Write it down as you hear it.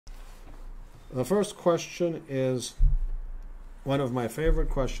The first question is one of my favorite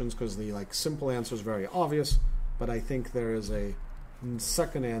questions because the simple answer is very obvious, but I think there is a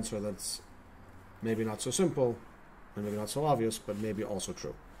second answer that's maybe not so simple and maybe not so obvious, but maybe also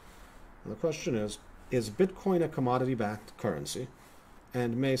true. And the question is Bitcoin a commodity-backed currency,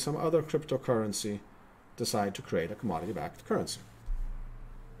 and may some other cryptocurrency decide to create a commodity-backed currency?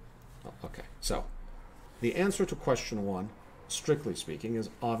 Oh, okay, so the answer to question one, strictly speaking, is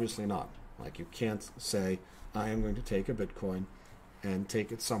obviously not. You can't say, I am going to take a Bitcoin and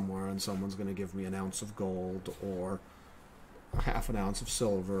take it somewhere and someone's going to give me an ounce of gold or a half an ounce of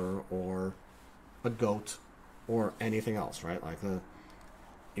silver or a goat or anything else, right?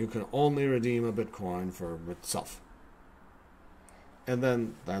 You can only redeem a Bitcoin for itself. And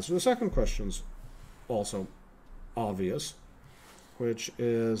then the answer to the second question is also obvious, which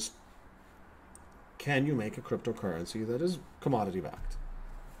is, can you make a cryptocurrency that is commodity-backed?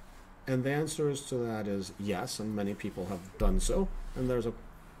 And the answer to that is yes, and many people have done so. And there's a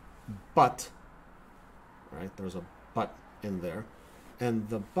but, right? There's a but in there. And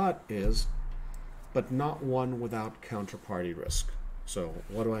the but is, but not one without counterparty risk. So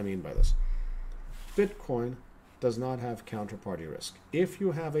what do I mean by this? Bitcoin does not have counterparty risk. If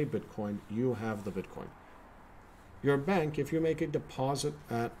you have a Bitcoin, you have the Bitcoin. Your bank, if you make a deposit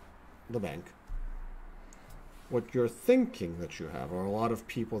at the bank, what you're thinking that you have, or a lot of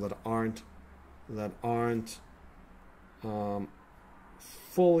people that aren't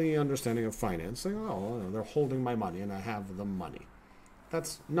fully understanding of finance, saying, oh, they're holding my money and I have the money.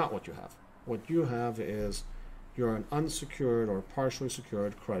 That's not what you have. What you have is you're an unsecured or partially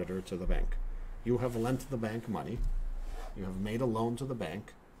secured creditor to the bank. You have lent the bank money, you have made a loan to the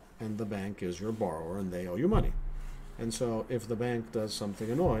bank, and the bank is your borrower and they owe you money. And so if the bank does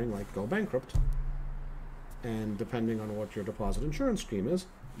something annoying, like go bankrupt, and depending on what your deposit insurance scheme is,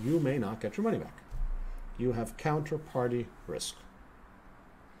 you may not get your money back. You have counterparty risk.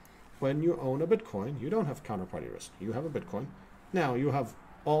 When you own a Bitcoin, you don't have counterparty risk. You have a Bitcoin. Now you have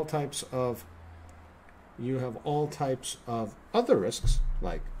all types of other risks,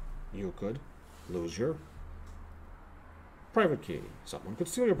 like you could lose your private key. Someone could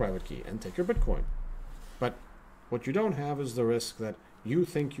steal your private key and take your Bitcoin. But what you don't have is the risk that you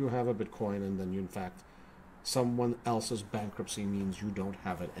think you have a Bitcoin and then you, in fact, someone else's bankruptcy means you don't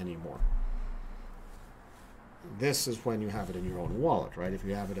have it anymore. This is when you have it in your own wallet, right? If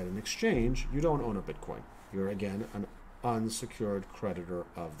you have it at an exchange, you don't own a Bitcoin. You're, again, an unsecured creditor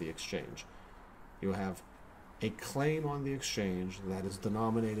of the exchange. You have a claim on the exchange that is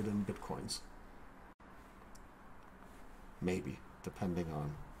denominated in Bitcoins. Maybe, depending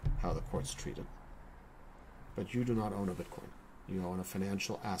on how the courts treat it. But you do not own a Bitcoin. You own a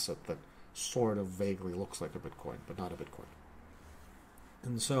financial asset that sort of vaguely looks like a Bitcoin, but not a Bitcoin.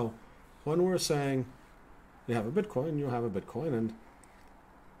 And so when we're saying you have a Bitcoin, you have a Bitcoin, and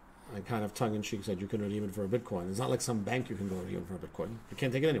I kind of tongue-in-cheek said you can redeem it for a Bitcoin. It's not like some bank you can go redeem it for a Bitcoin. You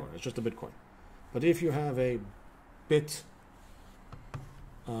can't take it anywhere. It's just a Bitcoin. But if you have a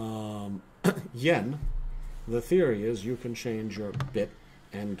yen, the theory is you can change your bit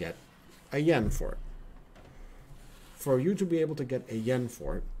and get a yen for it. For you to be able to get a yen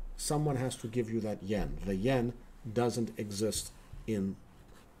for it, someone has to give you that yen. The yen doesn't exist in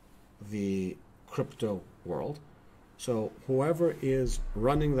the crypto world. So whoever is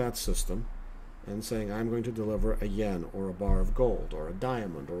running that system and saying, I'm going to deliver a yen or a bar of gold or a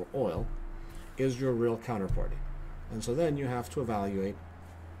diamond or oil, is your real counterparty. And so then you have to evaluate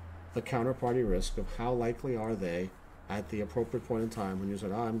the counterparty risk of how likely are they at the appropriate point in time when you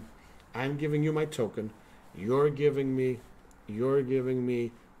said, I'm giving you my token, you're giving me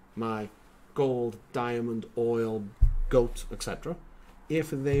my gold, diamond, oil, goat, etc., if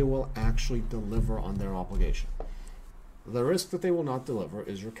they will actually deliver on their obligation. The risk that they will not deliver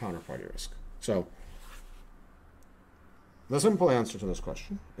is your counterparty risk. So the simple answer to this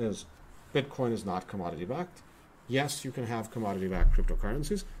question is Bitcoin is not commodity-backed. Yes, you can have commodity-backed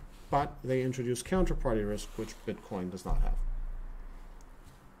cryptocurrencies, but they introduce counterparty risk, which Bitcoin does not have.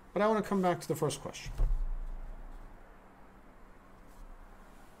 But I want to come back to the first question.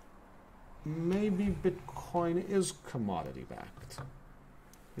 Maybe Bitcoin is commodity-backed.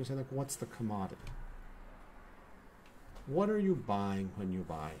 You say, what's the commodity? What are you buying when you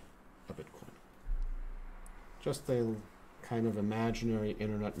buy a Bitcoin? Just a kind of imaginary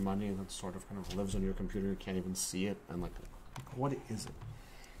internet money that sort of kind of lives on your computer, you can't even see it, and what is it?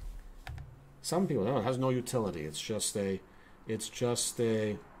 Some people, it has no utility. It's just a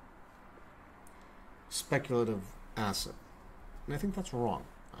speculative asset. And I think that's wrong,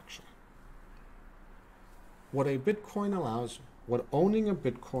 actually. What a Bitcoin allows, what owning a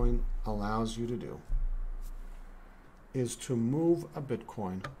Bitcoin allows you to do is to move a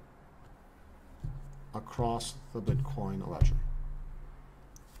Bitcoin across the Bitcoin ledger,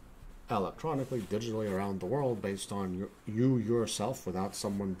 electronically, digitally around the world, based on you yourself, without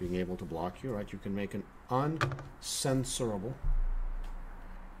someone being able to block you, right? You can make an uncensorable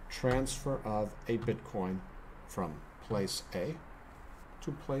transfer of a Bitcoin from place A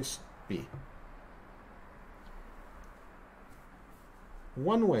to place B.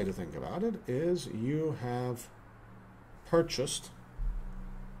 One way to think about it is you have purchased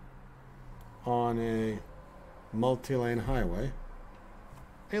on a multi-lane highway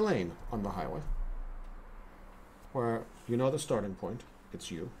a lane on the highway where you know the starting point,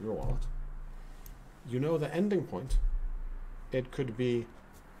 it's you, your wallet. You know the ending point, it could be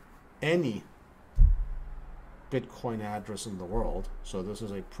any Bitcoin address in the world. So this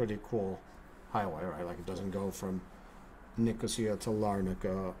is a pretty cool highway, right? Like, it doesn't go from Nicosia to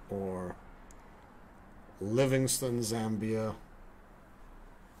Larnaca or Livingston, Zambia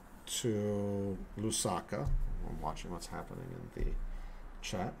to Lusaka. I'm watching what's happening in the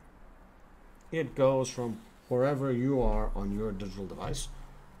chat. It goes from wherever you are on your digital device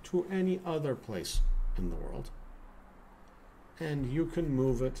to any other place in the world, and you can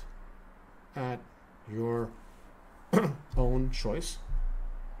move it at your own choice,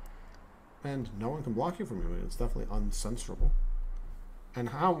 and no one can block you from moving it. It's definitely uncensorable. And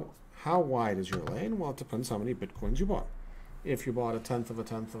how wide is your lane? Well, it depends how many Bitcoins you bought. If you bought a tenth of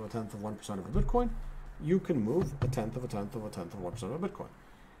 1% of a Bitcoin, you can move a tenth of 1% of 1% of a Bitcoin.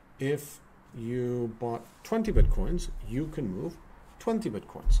 If you bought 20 Bitcoins, you can move 20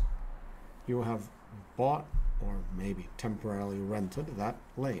 Bitcoins. You have bought, or maybe temporarily rented, that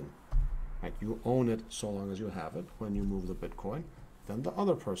lane. Right? You own it so long as you have it. When you move the Bitcoin, then the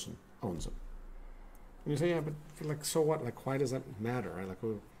other person owns it. And you say, yeah, but like, so what? Like, why does that matter? Right? Like,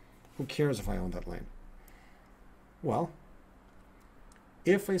 who cares if I own that lane? Well,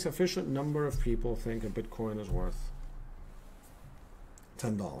 if a sufficient number of people think a Bitcoin is worth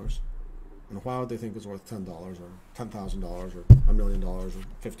 $10, and why would they think it's worth $10 or $10,000 or $1 million or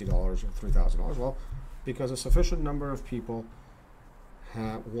 $50 or $3,000? Well, because a sufficient number of people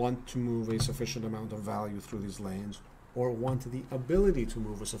want to move a sufficient amount of value through these lanes, or want the ability to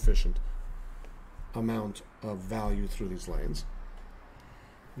move a sufficient amount of value through these lanes,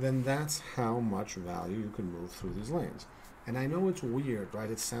 then that's how much value you can move through these lanes. And I know it's weird, right?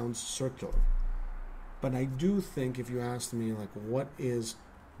 It sounds circular. But I do think, if you asked me, like, what is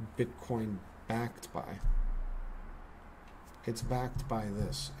Bitcoin backed by? It's backed by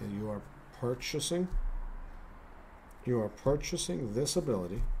this. And you are purchasing this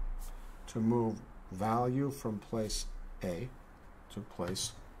ability to move value from place A to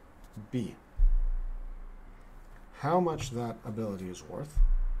place B. How much that ability is worth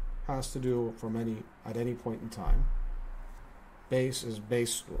has to do at any point in time. Base is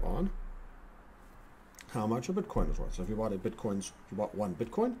based on how much a Bitcoin is worth. So if you bought one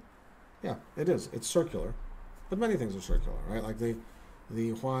Bitcoin, yeah, it is. It's circular, but many things are circular, right? Like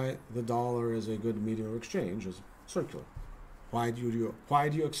why the dollar is a good medium of exchange is circular. Why do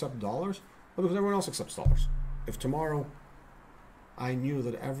you accept dollars? Well, because everyone else accepts dollars. If tomorrow I knew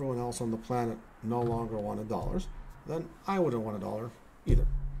that everyone else on the planet no longer wanted dollars, then I wouldn't want a dollar either.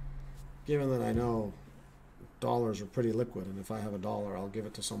 Given that I know dollars are pretty liquid, and if I have a dollar, I'll give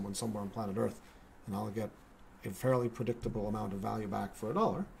it to someone somewhere on planet Earth, and I'll get a fairly predictable amount of value back for a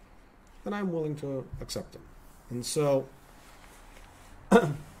dollar, then I'm willing to accept it. And so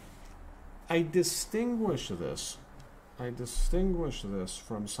I distinguish this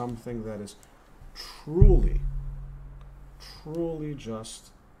from something that is truly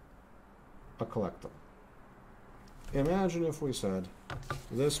just a collectible. Imagine if we said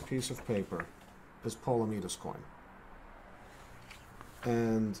this piece of paper is Polemitis coin,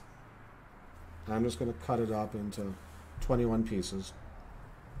 and I'm just going to cut it up into 21 pieces.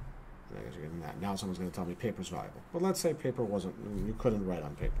 I guess you're getting that. Now someone's going to tell me paper's valuable. But let's say paper wasn't, you couldn't write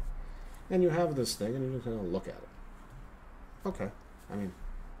on paper. And you have this thing, and you're just going to look at it. Okay, I mean,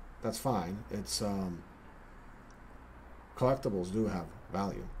 that's fine. It's collectibles do have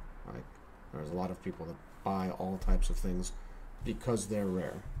value, right? There's a lot of people that buy all types of things because they're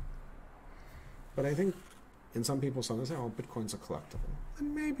rare. But I think in some people, some say, oh, Bitcoin's a collectible.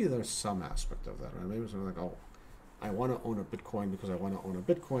 And maybe there's some aspect of that, right? Maybe it's like, oh, I want to own a Bitcoin because I want to own a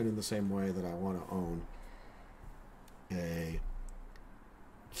Bitcoin in the same way that I want to own a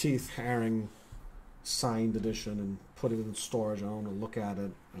Keith Haring signed edition and put it in storage. I don't want to look at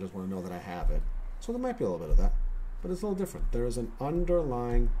it. I just want to know that I have it. So there might be a little bit of that. But it's a little different. There is an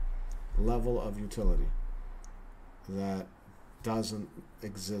underlying level of utility that doesn't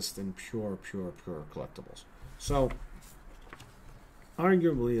exist in pure collectibles. So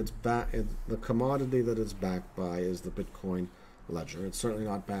arguably, the commodity that it's backed by is the Bitcoin ledger. It's certainly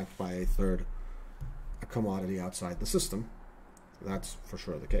not backed by a commodity outside the system. That's for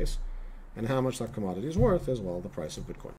sure the case. And how much that commodity is worth is, well, the price of Bitcoin.